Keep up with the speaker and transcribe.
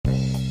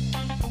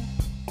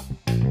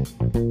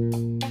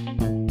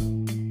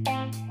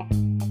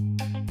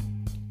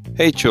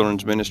Hey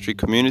Children's Ministry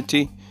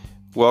community,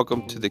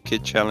 welcome to the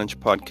Kid Challenge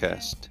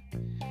podcast.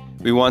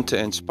 We want to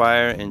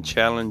inspire and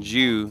challenge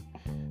you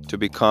to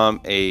become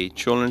a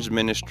children's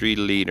ministry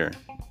leader,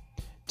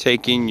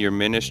 taking your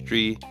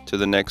ministry to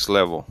the next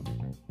level.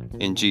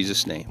 In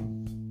Jesus' name.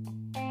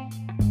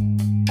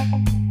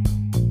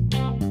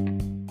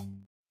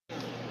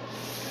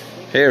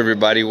 Hey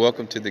everybody,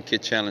 welcome to the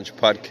Kid Challenge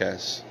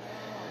podcast.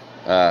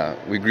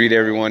 We greet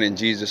everyone in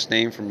Jesus'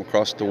 name from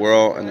across the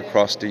world and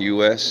across the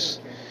U.S.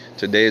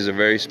 Today is a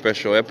very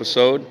special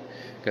episode.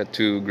 Got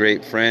two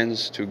great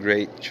friends, two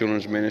great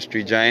children's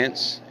ministry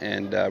giants,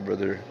 and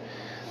Brother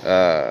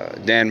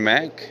Dan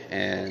Mack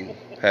and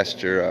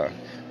Pastor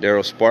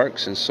Daryl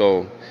Sparks. And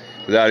so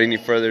without any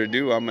further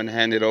ado, I'm going to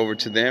hand it over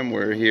to them.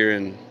 We're here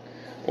in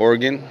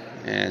Oregon,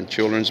 and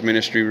children's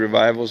ministry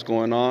revivals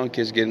going on,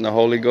 kids getting the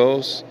Holy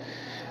Ghost.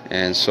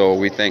 And so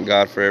we thank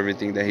God for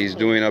everything that He's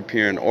doing up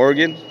here in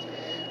Oregon.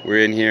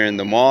 We're in here in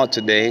the mall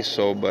today,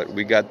 but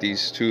we got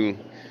these two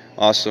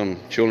awesome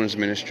children's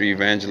ministry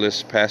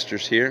evangelists,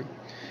 pastors here.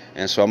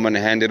 And so I'm going to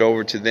hand it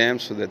over to them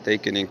so that they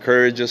can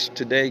encourage us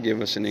today,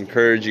 give us an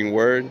encouraging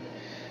word.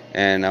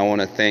 And I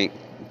want to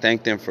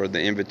thank them for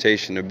the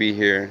invitation to be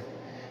here.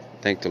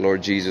 Thank the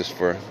Lord Jesus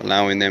for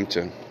allowing them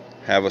to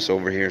have us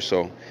over here.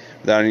 So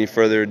without any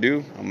further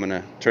ado, I'm going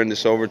to turn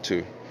this over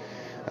to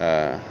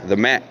the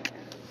Mac.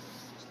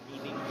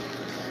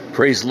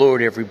 Praise the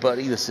Lord,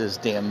 everybody. This is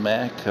Dan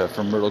Mack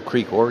from Myrtle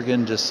Creek,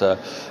 Oregon. Just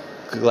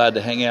glad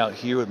to hang out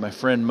here with my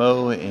friend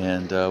Mo,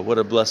 and what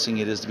a blessing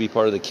it is to be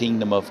part of the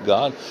kingdom of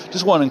God.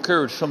 Just want to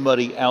encourage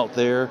somebody out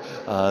there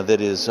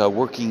that is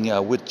working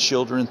with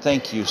children.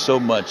 Thank you so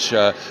much.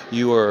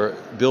 You are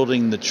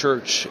building the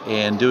church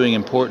and doing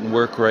important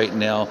work right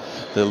now.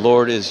 The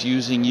Lord is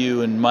using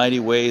you in mighty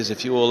ways.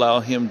 If you will allow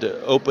Him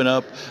to open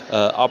up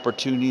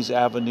opportunities,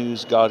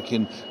 avenues, God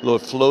can,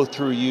 Lord, flow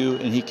through you,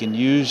 and He can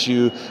use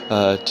you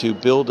to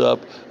build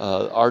up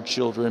our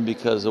children,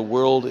 because the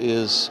world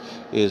is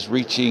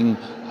reaching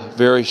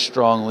very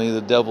strongly.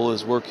 The devil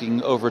is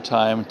working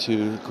overtime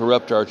to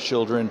corrupt our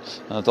children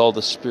with all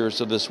the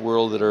spirits of this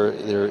world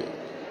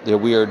that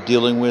we are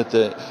dealing with,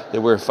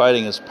 that we're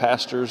fighting as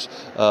pastors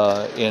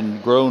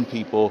and grown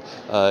people,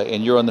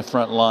 and you're on the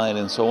front line.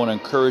 And so I want to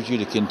encourage you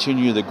to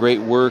continue the great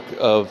work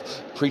of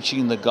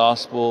preaching the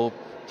gospel,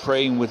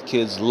 praying with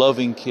kids,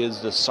 loving kids,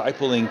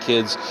 discipling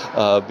kids,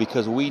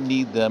 because we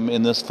need them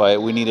in this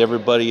fight. We need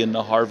everybody in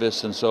the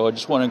harvest. And so I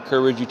just want to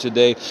encourage you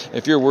today,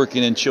 if you're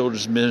working in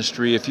children's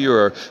ministry, if you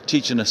are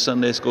teaching a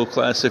Sunday school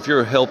class, if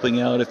you're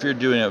helping out, if you're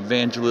doing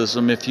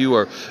evangelism, if you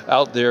are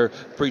out there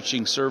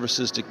preaching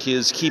services to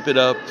kids, keep it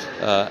up.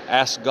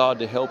 Ask God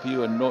to help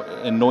you,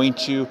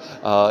 anoint you,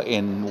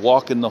 and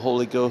walk in the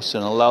Holy Ghost,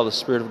 and allow the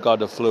Spirit of God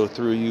to flow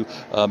through you,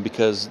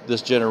 because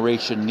this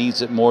generation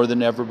needs it more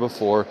than ever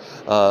before.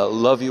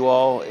 Love you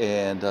all,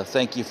 and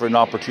thank you for an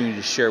opportunity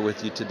to share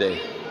with you today.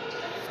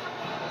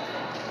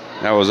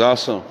 That was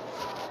awesome.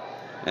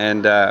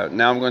 And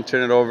now I'm going to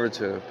turn it over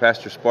to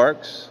Pastor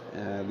Sparks,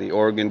 the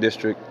Oregon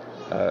District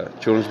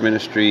Children's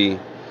Ministry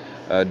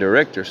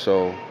Director.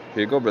 So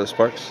here you go, Brother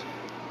Sparks.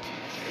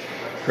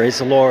 Praise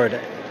the Lord.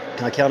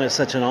 I count it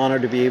such an honor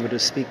to be able to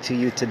speak to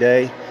you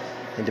today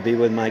and to be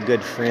with my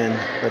good friend,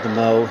 Brother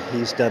Mo.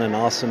 He's done an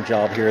awesome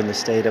job here in the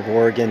state of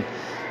Oregon,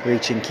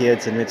 reaching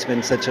kids, and it's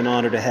been such an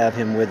honor to have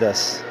him with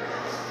us.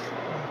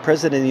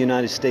 President of the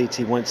United States,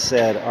 he once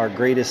said, our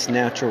greatest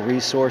natural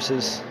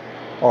resources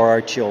are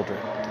our children.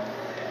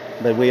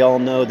 But we all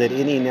know that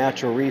any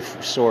natural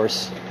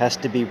resource has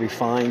to be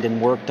refined and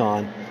worked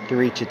on to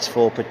reach its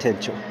full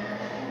potential.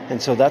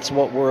 And so that's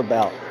what we're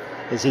about,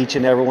 is each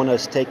and every one of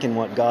us taking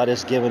what God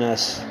has given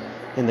us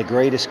in the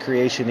greatest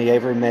creation He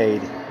ever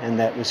made, and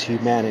that was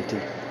humanity.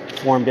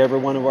 Formed every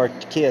one of our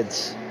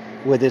kids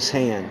with His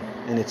hand,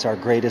 and it's our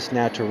greatest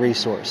natural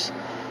resource.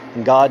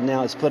 And God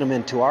now has put them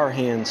into our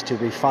hands to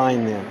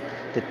refine them,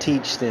 to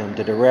teach them,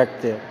 to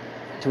direct them,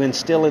 to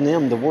instill in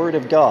them the Word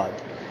of God,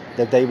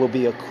 that they will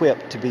be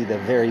equipped to be the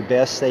very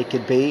best they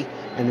could be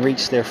and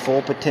reach their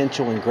full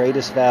potential and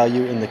greatest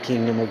value in the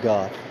kingdom of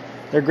God.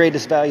 Their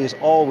greatest value is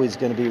always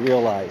going to be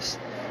realized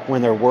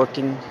when they're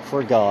working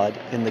for God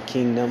in the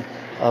kingdom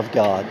of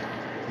God.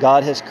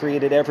 God has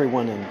created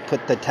everyone and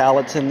put the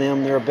talents in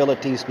them, their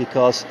abilities,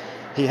 because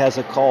He has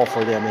a call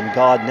for them. And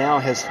God now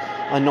has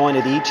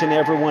anointed each and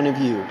every one of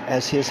you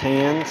as His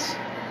hands,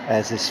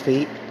 as His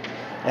feet,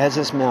 as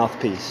His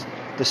mouthpiece,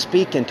 to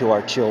speak into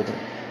our children,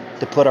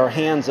 to put our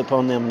hands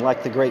upon them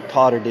like the great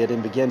potter did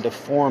and begin to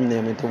form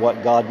them into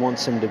what God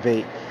wants them to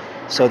be.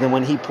 So that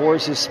when He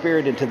pours His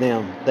Spirit into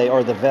them, they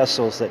are the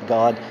vessels that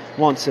God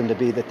wants them to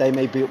be, that they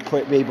may be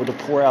able to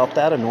pour out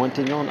that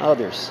anointing on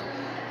others.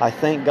 I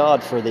thank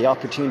God for the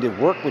opportunity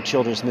to work with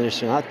children's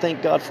ministry, and I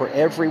thank God for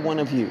every one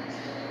of you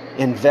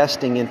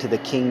investing into the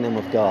kingdom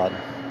of God.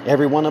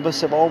 Every one of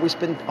us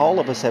all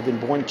of us have been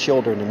born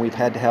children, and we've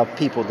had to have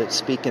people that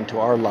speak into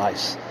our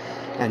lives.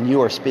 And you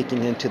are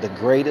speaking into the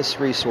greatest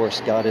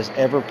resource God has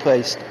ever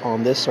placed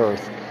on this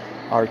earth,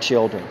 our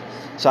children.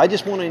 So I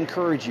just want to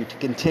encourage you to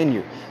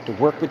continue to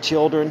work with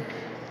children,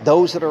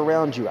 those that are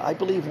around you. I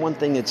believe one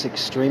thing that's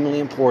extremely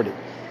important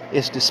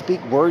is to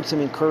speak words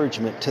of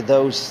encouragement to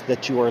those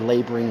that you are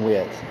laboring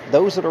with.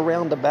 Those that are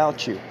round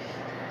about you,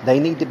 they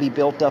need to be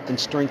built up and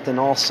strengthened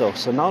also.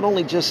 So not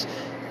only just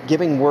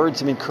giving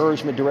words of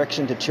encouragement,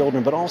 direction to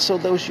children, but also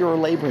those you are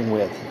laboring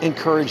with.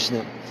 Encourage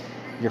them.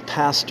 Your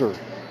pastor,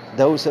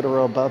 those that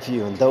are above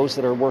you and those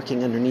that are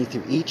working underneath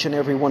you, each and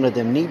every one of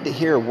them need to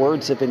hear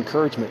words of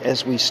encouragement.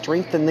 As we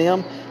strengthen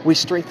them, we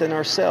strengthen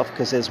ourselves,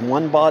 because as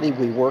one body,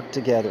 we work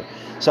together.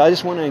 So I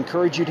just want to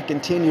encourage you to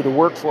continue to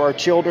work for our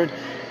children.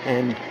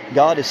 And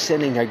God is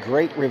sending a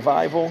great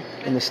revival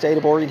in the state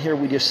of Oregon here.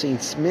 We just seen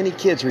many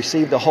kids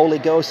receive the Holy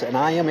Ghost, and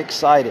I am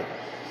excited.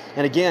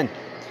 And again,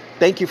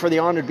 thank you for the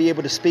honor to be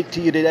able to speak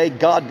to you today.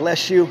 God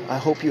bless you. I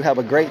hope you have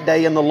a great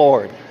day in the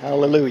Lord.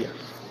 Hallelujah.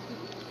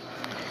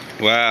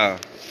 Wow.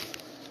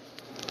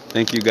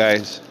 Thank you,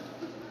 guys.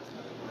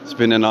 It's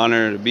been an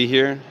honor to be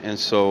here. And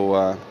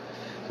so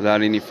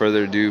without any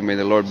further ado, may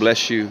the Lord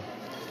bless you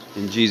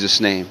in Jesus'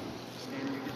 name.